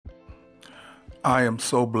I am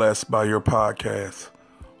so blessed by your podcast.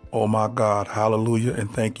 Oh my God, hallelujah,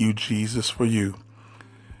 and thank you, Jesus, for you.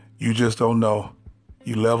 You just don't know.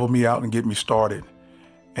 You level me out and get me started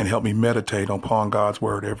and help me meditate upon God's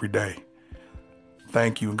word every day.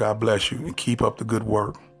 Thank you, and God bless you, and keep up the good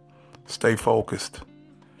work. Stay focused.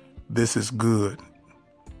 This is good.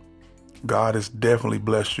 God has definitely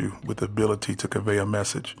blessed you with the ability to convey a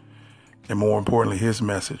message, and more importantly, his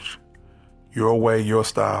message. Your way, your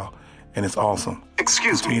style, and it's awesome.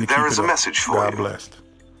 Excuse Continue me, to there keep is it a up. message for God you. blessed.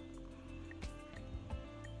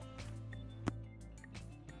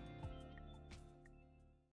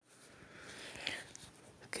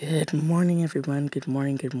 Good morning, everyone. Good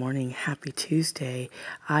morning. Good morning. Happy Tuesday.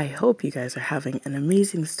 I hope you guys are having an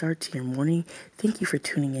amazing start to your morning. Thank you for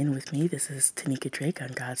tuning in with me. This is Tanika Drake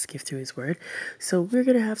on God's Gift Through His Word. So we're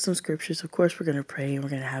going to have some scriptures. Of course, we're going to pray, and we're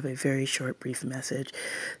going to have a very short, brief message.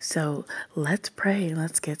 So let's pray and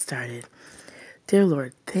let's get started. Dear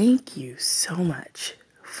Lord, thank you so much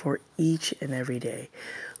for each and every day.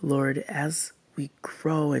 Lord, as we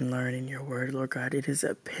grow and learn in your word, Lord God, it is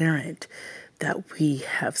apparent that we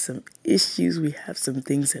have some issues, we have some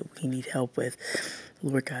things that we need help with.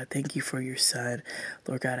 Lord God, thank you for your son.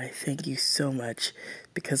 Lord God, I thank you so much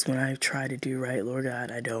because when I try to do right, Lord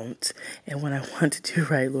God, I don't. And when I want to do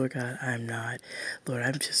right, Lord God, I'm not. Lord,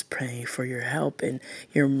 I'm just praying for your help and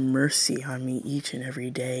your mercy on me each and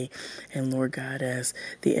every day. And Lord God, as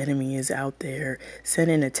the enemy is out there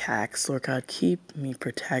sending attacks, Lord God, keep me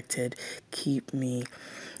protected, keep me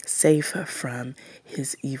safe from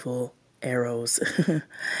his evil arrows.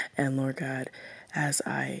 And Lord God, as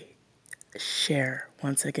I share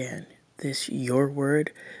once again this your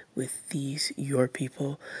word with these your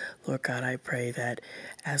people, Lord God, I pray that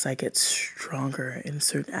as I get stronger in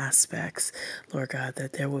certain aspects, Lord God,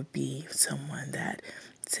 that there would be someone that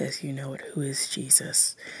says, you know what, who is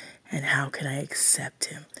Jesus and how can I accept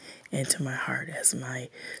him into my heart, as my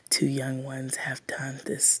two young ones have done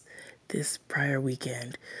this prior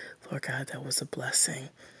weekend. Lord God, that was a blessing.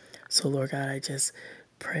 So Lord God, I just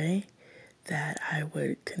pray that I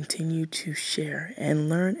would continue to share and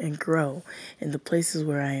learn and grow in the places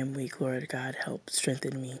where I am weak. Lord God, help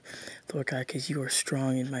strengthen me, Lord God, because you are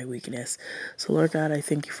strong in my weakness. So Lord God, I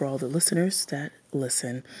thank you for all the listeners that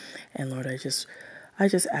listen. And Lord, I just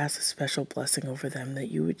ask a special blessing over them, that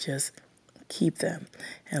you would just keep them.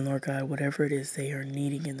 And Lord God, whatever it is they are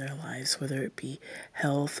needing in their lives, whether it be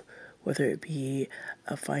health, whether it be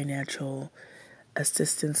a financial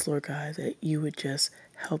assistance, Lord God, that you would just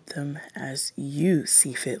help them as you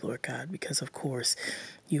see fit, Lord God, because of course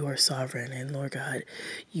you are sovereign, and Lord God,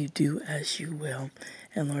 you do as you will.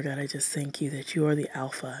 And Lord God, I just thank you that you are the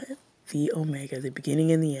Alpha, the Omega, the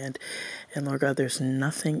beginning and the end. And Lord God, there's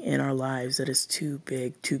nothing in our lives that is too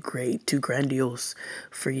big, too great, too grandiose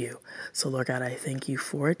for you. So Lord God, I thank you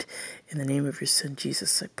for it. In the name of your son,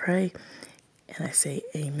 Jesus, I pray. And I say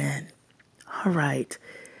amen. All right.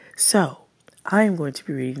 So I am going to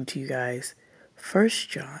be reading to you guys 1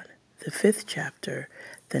 John, the 5th chapter,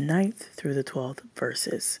 the 9th through the 12th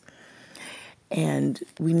verses. And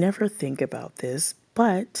we never think about this,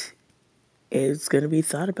 but it's going to be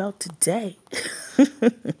thought about today.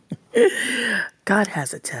 God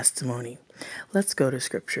has a testimony. Let's go to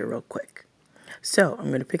scripture real quick. So I'm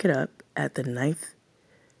going to pick it up at the 9th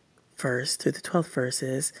verse through the 12th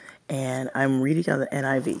verses, and I'm reading on the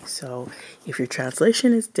NIV. So if your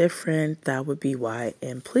translation is different, that would be why.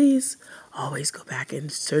 And please always go back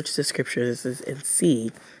and search the scriptures and see,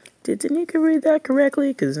 did Tanika read that correctly?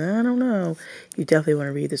 Because I don't know. You definitely want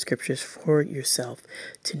to read the scriptures for yourself,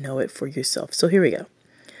 to know it for yourself. So here we go.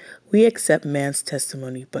 We accept man's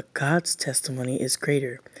testimony, but God's testimony is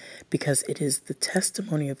greater, because it is the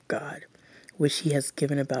testimony of God, which he has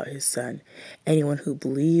given about his Son. Anyone who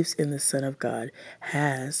believes in the Son of God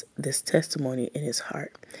has this testimony in his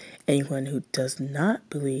heart. Anyone who does not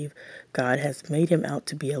believe, God has made him out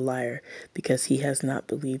to be a liar, because he has not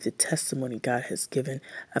believed the testimony God has given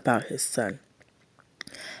about his Son.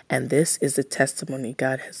 And this is the testimony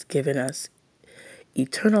God has given us,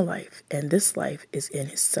 eternal life, and this life is in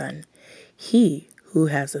his Son. He who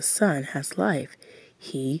has a Son has life.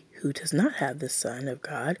 He who does not have the Son of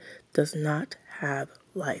God does not have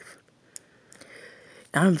life.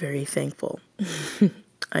 I'm very thankful.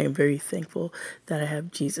 I am very thankful that I have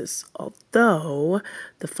Jesus, although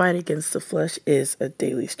the fight against the flesh is a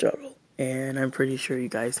daily struggle. And I'm pretty sure you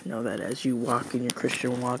guys know that as you walk in your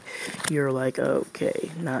Christian walk, you're like, okay,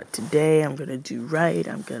 not today. I'm going to do right.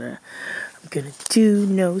 I'm going to do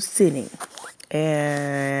no sinning.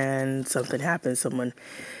 And something happens. Someone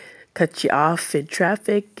cuts you off in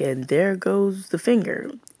traffic, and there goes the finger.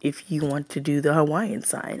 if you want to do the Hawaiian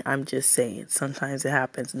sign. I'm just saying, sometimes it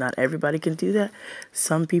happens. Not everybody can do that.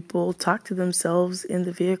 Some people talk to themselves in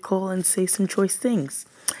the vehicle and say some choice things.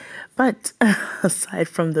 But aside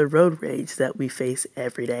from the road rage that we face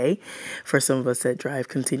every day, for some of us that drive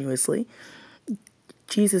continuously,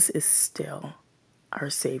 Jesus is still our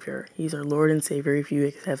Savior. He's our Lord and Savior if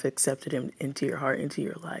you have accepted Him into your heart, into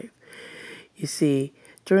your life. You see,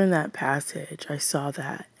 during that passage, I saw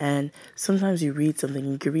that. And sometimes you read something,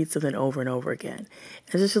 you can read something over and over again.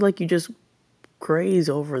 It's just like you just graze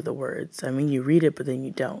over the words. I mean, you read it, but then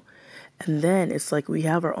you don't. And then it's like we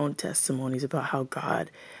have our own testimonies about how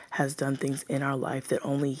God has done things in our life that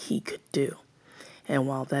only He could do. And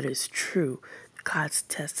while that is true, God's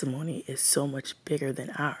testimony is so much bigger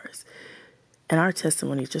than ours. And our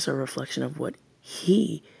testimony is just a reflection of what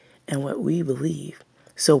He and what we believe.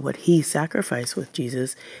 So what He sacrificed with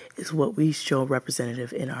Jesus is what we show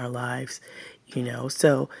representative in our lives,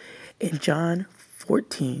 So in John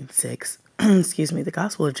 14:6, the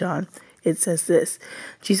Gospel of John, it says this: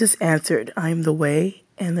 Jesus answered, "I am the way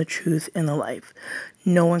and the truth and the life.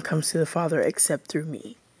 No one comes to the Father except through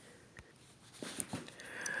me."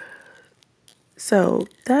 So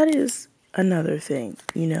that is another thing,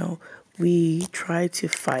 we try to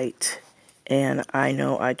fight, and I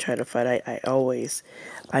know I try to fight.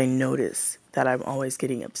 I notice that I'm always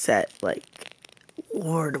getting upset. Like,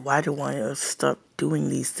 Lord, why do I stop doing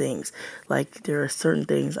these things? Like, there are certain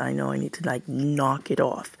things I know I need to knock it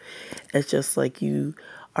off. It's just like you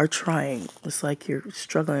are trying. It's like you're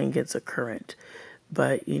struggling against a current.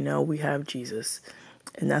 But, we have Jesus,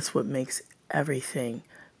 and that's what makes everything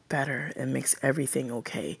better and makes everything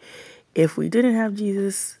okay. If we didn't have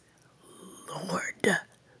Jesus, Lord,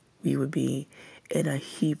 we would be in a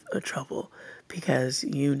heap of trouble, because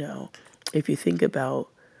if you think about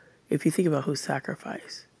who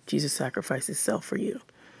sacrificed, Jesus sacrificed Himself for you.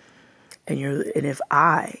 And if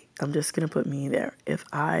I'm just gonna put me there. If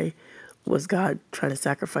I was God trying to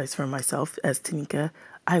sacrifice for myself as Tanika,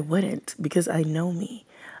 I wouldn't, because I know me.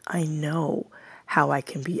 I know how I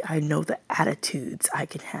can be. I know the attitudes I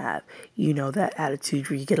can have. That attitude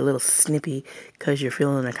where you get a little snippy because you're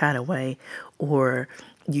feeling a kind of way, or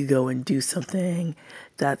you go and do something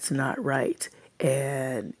that's not right,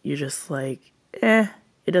 and you're just like, it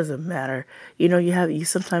doesn't matter.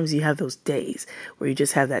 Sometimes you have those days where you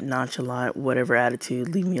just have that nonchalant, whatever attitude,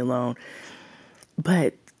 leave me alone.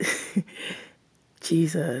 But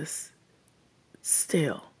Jesus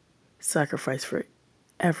still sacrificed for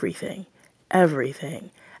everything, every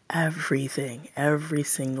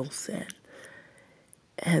single sin.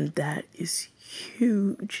 And that is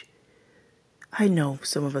huge. I know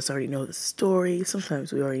some of us already know the story.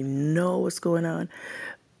 Sometimes we already know what's going on.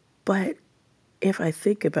 But if I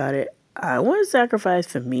think about it, I want to sacrifice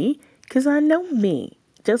for me because I know me.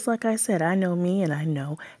 Just like I said, I know me and I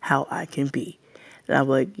know how I can be. And I'm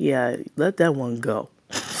like, yeah, let that one go.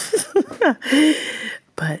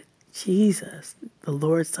 But Jesus, the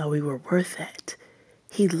Lord, saw we were worth it.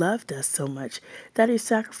 He loved us so much that He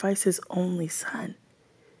sacrificed His only Son.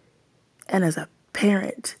 And as a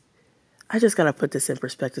parent, I just got to put this in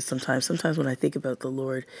perspective sometimes. Sometimes when I think about the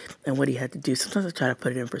Lord and what He had to do, sometimes I try to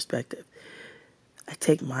put it in perspective. I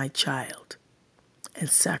take my child and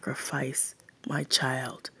sacrifice my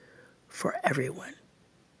child for everyone.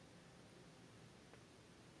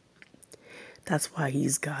 That's why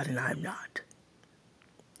He's God and I'm not.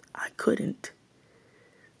 I couldn't.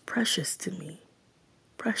 Precious to me.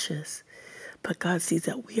 Precious. But God sees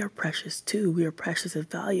that we are precious too. We are precious and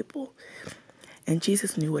valuable. And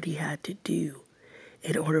Jesus knew what He had to do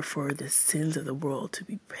in order for the sins of the world to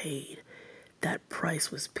be paid. That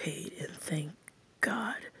price was paid, and thank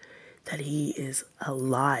God that He is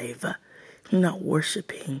alive. I'm not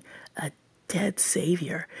worshiping a dead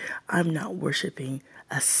Savior. I'm not worshiping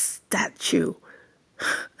a statue.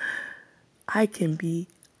 I can be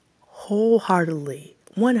wholeheartedly,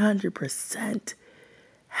 100%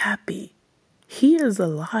 happy. He is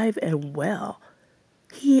alive and well.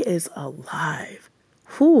 He is alive.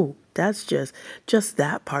 That's just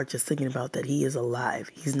that part, just thinking about that He is alive.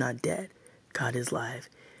 He's not dead. God is alive.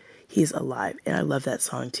 He's alive. And I love that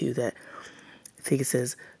song too, that I think it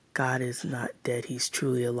says, God is not dead. He's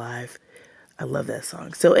truly alive. I love that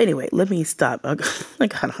song. So anyway, let me stop. I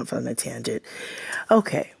got off on a tangent.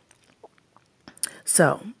 Okay.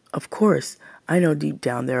 So, of course, I know deep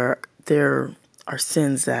down there are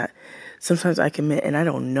sins that sometimes I commit and I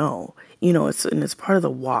don't know. it's part of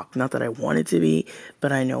the walk. Not that I want it to be,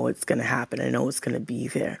 but I know it's going to happen. I know it's going to be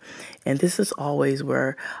there. And this is always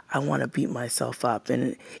where I want to beat myself up.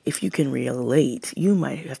 And if you can relate, you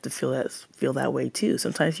might have to feel that way too.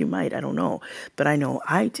 Sometimes you might, I don't know, but I know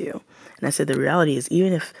I do. And I said, the reality is,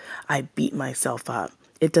 even if I beat myself up,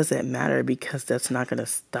 it doesn't matter, because that's not going to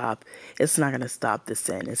stop. It's not going to stop the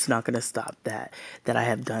sin. It's not going to stop that I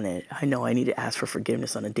have done it. I know I need to ask for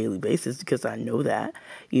forgiveness on a daily basis, because I know that,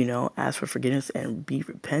 ask for forgiveness and be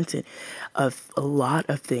repentant of a lot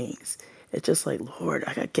of things. It's just like, Lord,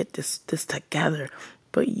 I got to get this together,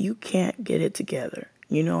 but you can't get it together.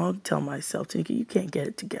 I'll tell myself, Tanika, you can't get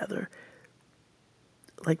it together.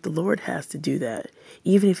 Like, the Lord has to do that.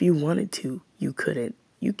 Even if you wanted to, you couldn't.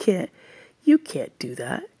 You can't do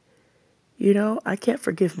that. I can't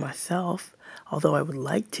forgive myself. Although I would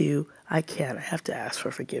like to, I can't. I have to ask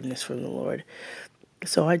for forgiveness from the Lord.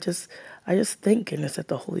 So I just thank goodness that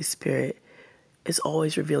the Holy Spirit is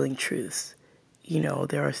always revealing truths.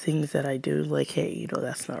 There are things that I do, like, hey,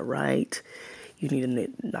 that's not right. You need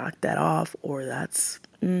to knock that off, or that's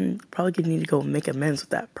probably you need to go make amends with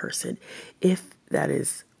that person, if that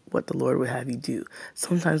is what the Lord would have you do.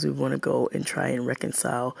 Sometimes we want to go and try and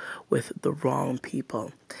reconcile with the wrong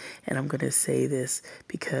people. And I'm going to say this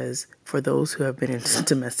because for those who have been in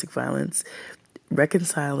domestic violence,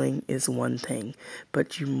 reconciling is one thing,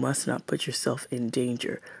 but you must not put yourself in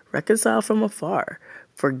danger. Reconcile from afar.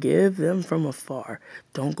 Forgive them from afar.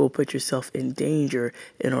 Don't go put yourself in danger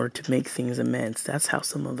in order to make things amends. That's how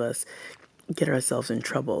some of us get ourselves in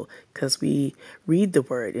trouble, because we read the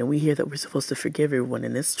word and we hear that we're supposed to forgive everyone,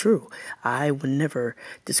 and it's true. I would never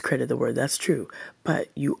discredit the word. That's true. But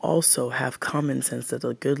you also have common sense that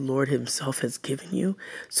the good Lord himself has given you.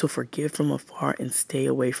 So forgive from afar and stay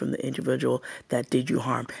away from the individual that did you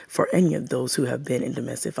harm. For any of those who have been in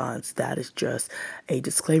domestic violence, that is just a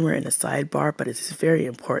disclaimer and a sidebar, but it's very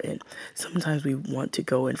important. Sometimes we want to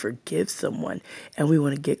go and forgive someone, and we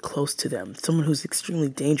want to get close to them. Someone who's extremely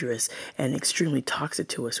dangerous and extremely toxic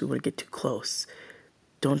to us. We want to get too close.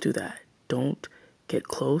 Don't do that. Don't get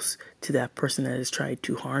close to that person that has tried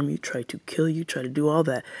to harm you, try to kill you, try to do all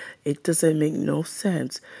that. It doesn't make no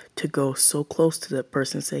sense to go so close to that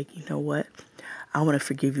person and say, you know what? I want to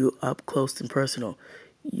forgive you up close and personal.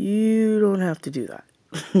 You don't have to do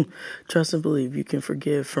that. Trust and believe you can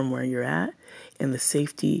forgive from where you're at in the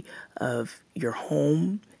safety of your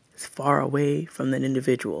home, far away from that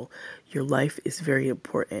individual. Your life is very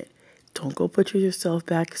important. Don't go put yourself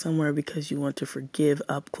back somewhere because you want to forgive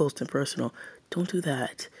up close and personal. Don't do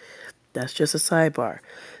that. That's just a sidebar.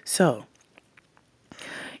 So,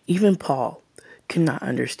 even Paul could not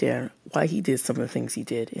understand why he did some of the things he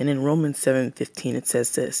did. And in Romans 7:15 it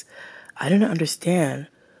says this, I don't understand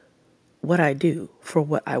what I do. For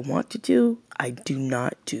what I want to do, I do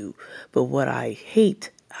not do. But what I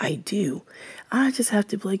hate, I do. I just have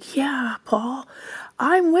to be like, yeah, Paul,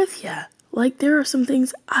 I'm with you. Like, there are some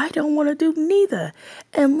things I don't want to do neither.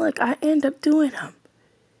 And look, I end up doing them.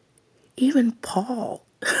 Even Paul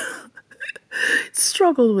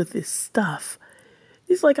struggled with this stuff.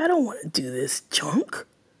 He's like, I don't want to do this junk.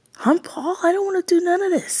 I'm Paul. I don't want to do none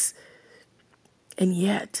of this. And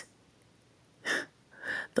yet,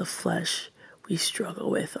 the flesh we struggle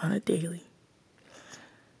with on a daily.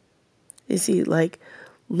 You see, like,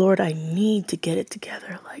 Lord, I need to get it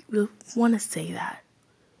together. Like, we want to say that.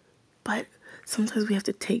 But sometimes we have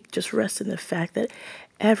to just rest in the fact that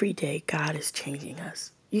every day God is changing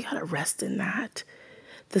us. You got to rest in that.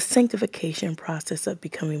 The sanctification process of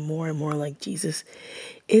becoming more and more like Jesus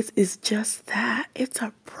is just that. It's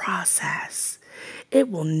a process. It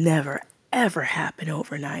will never, ever happen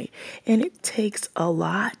overnight. And it takes a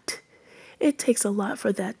lot. It takes a lot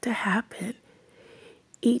for that to happen.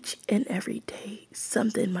 Each and every day,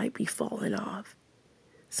 something might be falling off.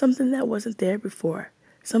 Something that wasn't there before.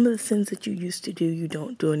 Some of the sins that you used to do, you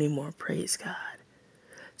don't do anymore. Praise God.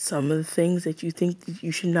 Some of the things that you think that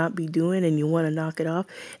you should not be doing and you want to knock it off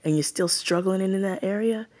and you're still struggling in that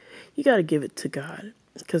area, you got to give it to God,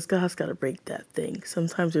 because God's got to break that thing.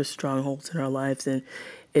 Sometimes there's strongholds in our lives and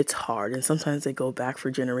it's hard, and sometimes they go back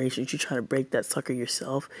for generations. You try to break that sucker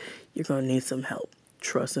yourself, you're going to need some help.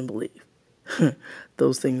 Trust and believe.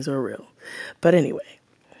 Those things are real. But anyway,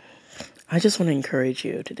 I just want to encourage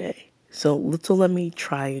you today. So let me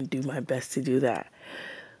try and do my best to do that.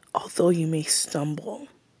 Although you may stumble,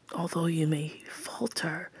 although you may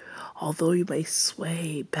falter, although you may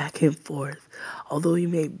sway back and forth, although you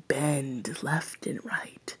may bend left and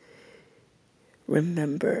right,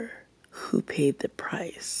 remember who paid the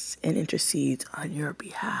price and intercedes on your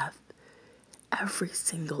behalf every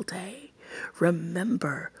single day.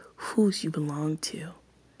 Remember whose you belong to.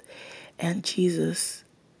 And Jesus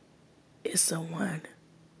is the one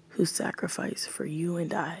who sacrificed for you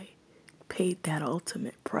and I, paid that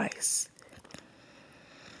ultimate price.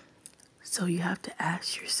 So you have to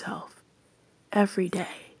ask yourself every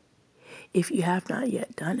day, if you have not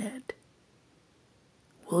yet done it,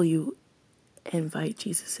 will you invite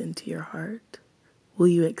Jesus into your heart? Will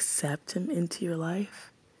you accept him into your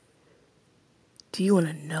life? Do you want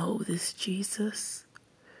to know this Jesus?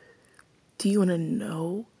 Do you want to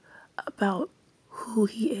know about who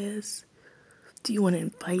he is? Do you want to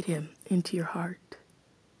invite him into your heart?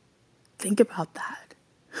 Think about that.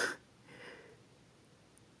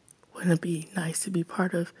 Wouldn't it be nice to be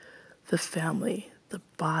part of the family, the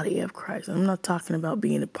body of Christ? I'm not talking about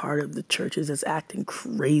being a part of the churches that's acting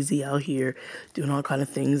crazy out here, doing all kind of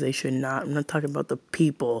things they should not. I'm not talking about the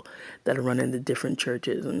people that are running the different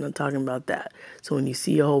churches. I'm not talking about that. So when you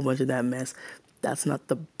see a whole bunch of that mess, that's not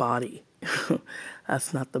the body.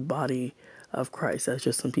 That's not the body of Christ. That's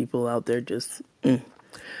just some people out there just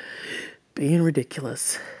being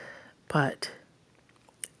ridiculous. But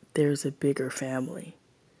there's a bigger family.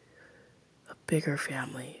 A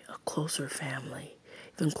closer family,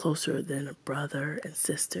 even closer than a brother and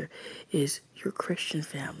sister, is your Christian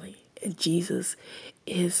family. And Jesus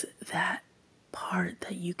is that part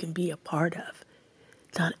that you can be a part of.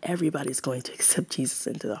 Not everybody's going to accept Jesus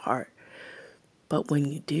into the heart. But when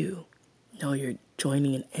you do, know you're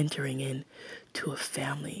joining and entering in to a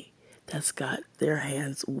family that's got their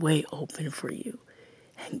hands way open for you.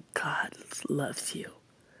 And God loves you.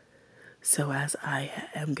 So as I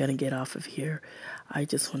am going to get off of here, I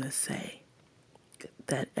just want to say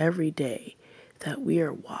that every day that we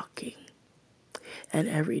are walking and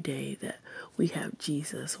every day that we have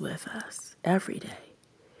Jesus with us, every day,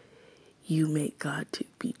 you make God to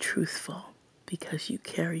be truthful because you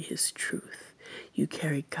carry his truth. You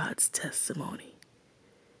carry God's testimony.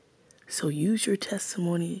 So use your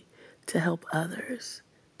testimony to help others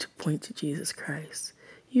to point to Jesus Christ.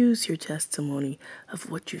 Use your testimony of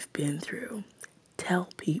what you've been through. Tell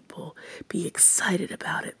people. Be excited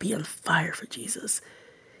about it. Be on fire for Jesus.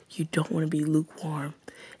 You don't want to be lukewarm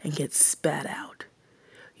and get spat out.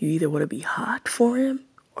 You either want to be hot for him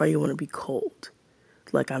or you want to be cold.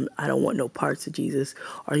 Like I don't want no parts of Jesus.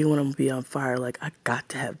 Or you want to be on fire like I got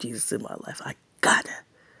to have Jesus in my life. I gotta.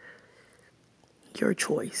 Your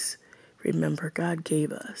choice. Remember, God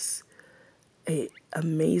gave us an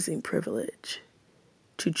amazing privilege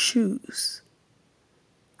to choose,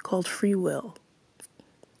 called free will.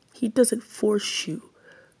 He doesn't force you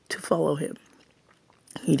to follow him.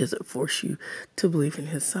 He doesn't force you to believe in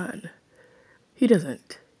his son. He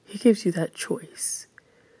doesn't. He gives you that choice.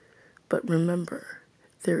 But remember,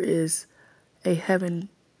 there is a heaven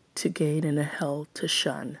to gain and a hell to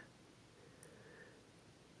shun.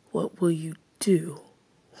 What will you do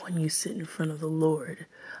when you sit in front of the Lord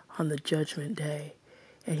on the judgment day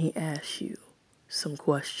and he asks you some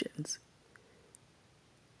questions?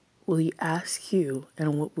 Will he ask you,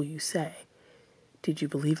 and what will you say? Did you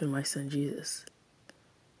believe in my son Jesus?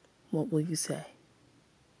 What will you say?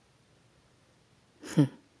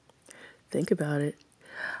 Think about it.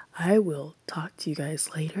 I will talk to you guys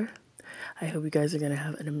later. I hope you guys are going to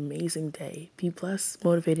have an amazing day. Be blessed,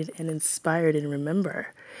 motivated, and inspired. And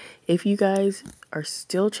remember, if you guys are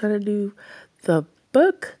still trying to do the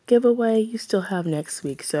book giveaway, you still have next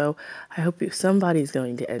week. So I hope somebody's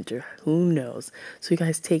going to enter. Who knows? So you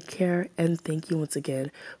guys take care, and thank you once again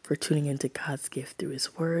for tuning into God's Gift Through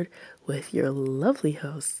His Word with your lovely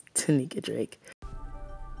host, Tanika Drake.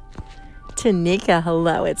 Tanika,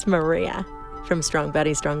 hello, it's Maria from Strong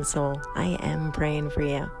Body, Strong Soul. I am praying for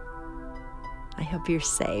you. I hope you're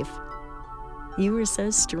safe. You are so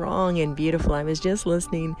strong and beautiful. I was just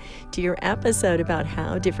listening to your episode about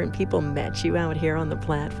how different people met you out here on the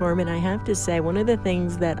platform. And I have to say, one of the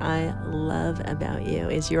things that I love about you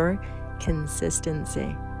is your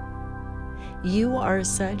consistency. You are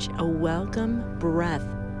such a welcome breath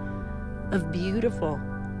of beautiful,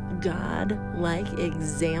 God-like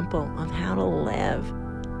example of how to live.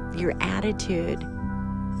 Your attitude,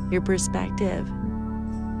 your perspective.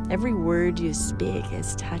 Every word you speak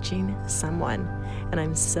is touching someone, and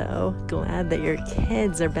I'm so glad that your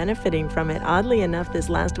kids are benefiting from it. Oddly enough, this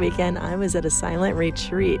last weekend, I was at a silent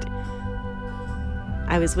retreat.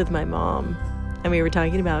 I was with my mom, and we were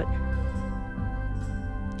talking about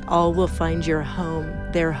all will find your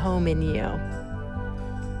home, their home in you.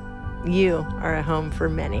 You are a home for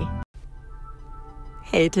many.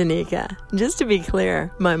 Hey, Tanika, just to be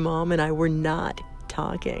clear, my mom and I were not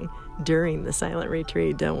talking during the silent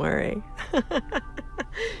retreat, don't worry.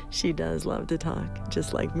 She does love to talk,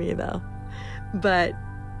 just like me though. But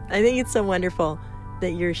I think it's so wonderful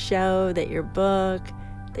that your show, that your book,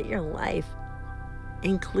 that your life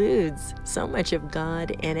includes so much of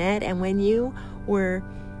God in it. And when you were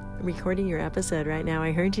recording your episode right now,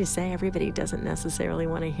 I heard you say everybody doesn't necessarily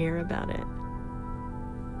want to hear about it.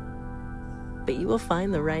 But you will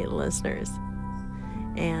find the right listeners.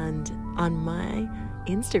 And on my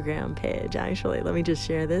Instagram page, actually, let me just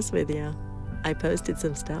share this with you. I posted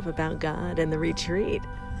some stuff about God and the retreat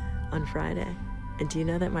on Friday. And do you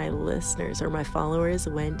know that my listeners or my followers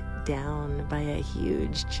went down by a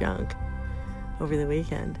huge chunk over the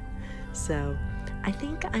weekend? So I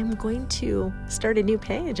think I'm going to start a new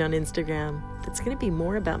page on Instagram that's going to be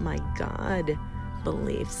more about my God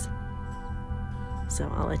beliefs.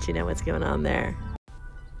 So I'll let you know what's going on there.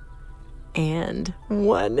 And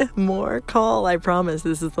one more call. I promise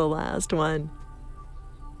this is the last one.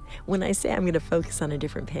 When I say I'm going to focus on a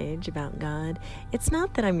different page about God, it's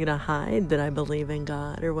not that I'm going to hide that I believe in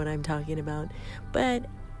God or what I'm talking about, but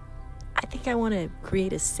I think I want to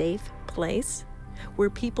create a safe place where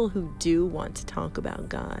people who do want to talk about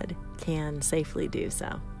God can safely do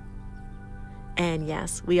so. And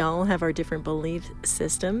yes, we all have our different belief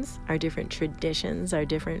systems, our different traditions, our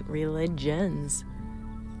different religions.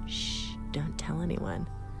 Shh. Don't tell anyone.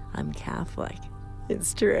 I'm Catholic.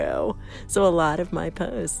 It's true. So a lot of my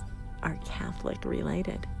posts are Catholic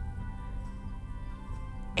related.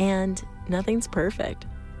 And nothing's perfect.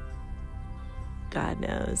 God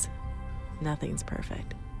knows. Nothing's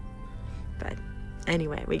perfect. But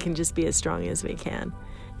anyway, we can just be as strong as we can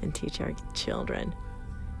and teach our children.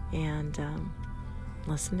 And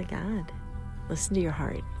listen to God. Listen to your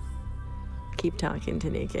heart. Keep talking,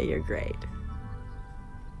 Tanika. You're great.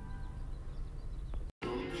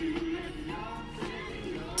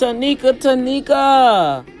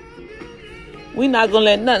 Tanika, we not gonna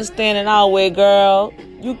let nothing stand in our way, girl.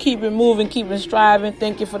 You keep it moving, keep it striving.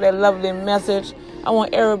 Thank you for that lovely message. I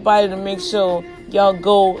want everybody to make sure y'all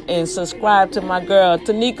go and subscribe to my girl,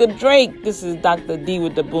 Tanika Drake. This is Dr. D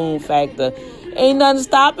with the Boom Factor. Ain't nothing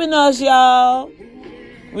stopping us, y'all.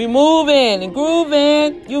 We moving and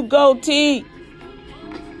grooving. You go, T.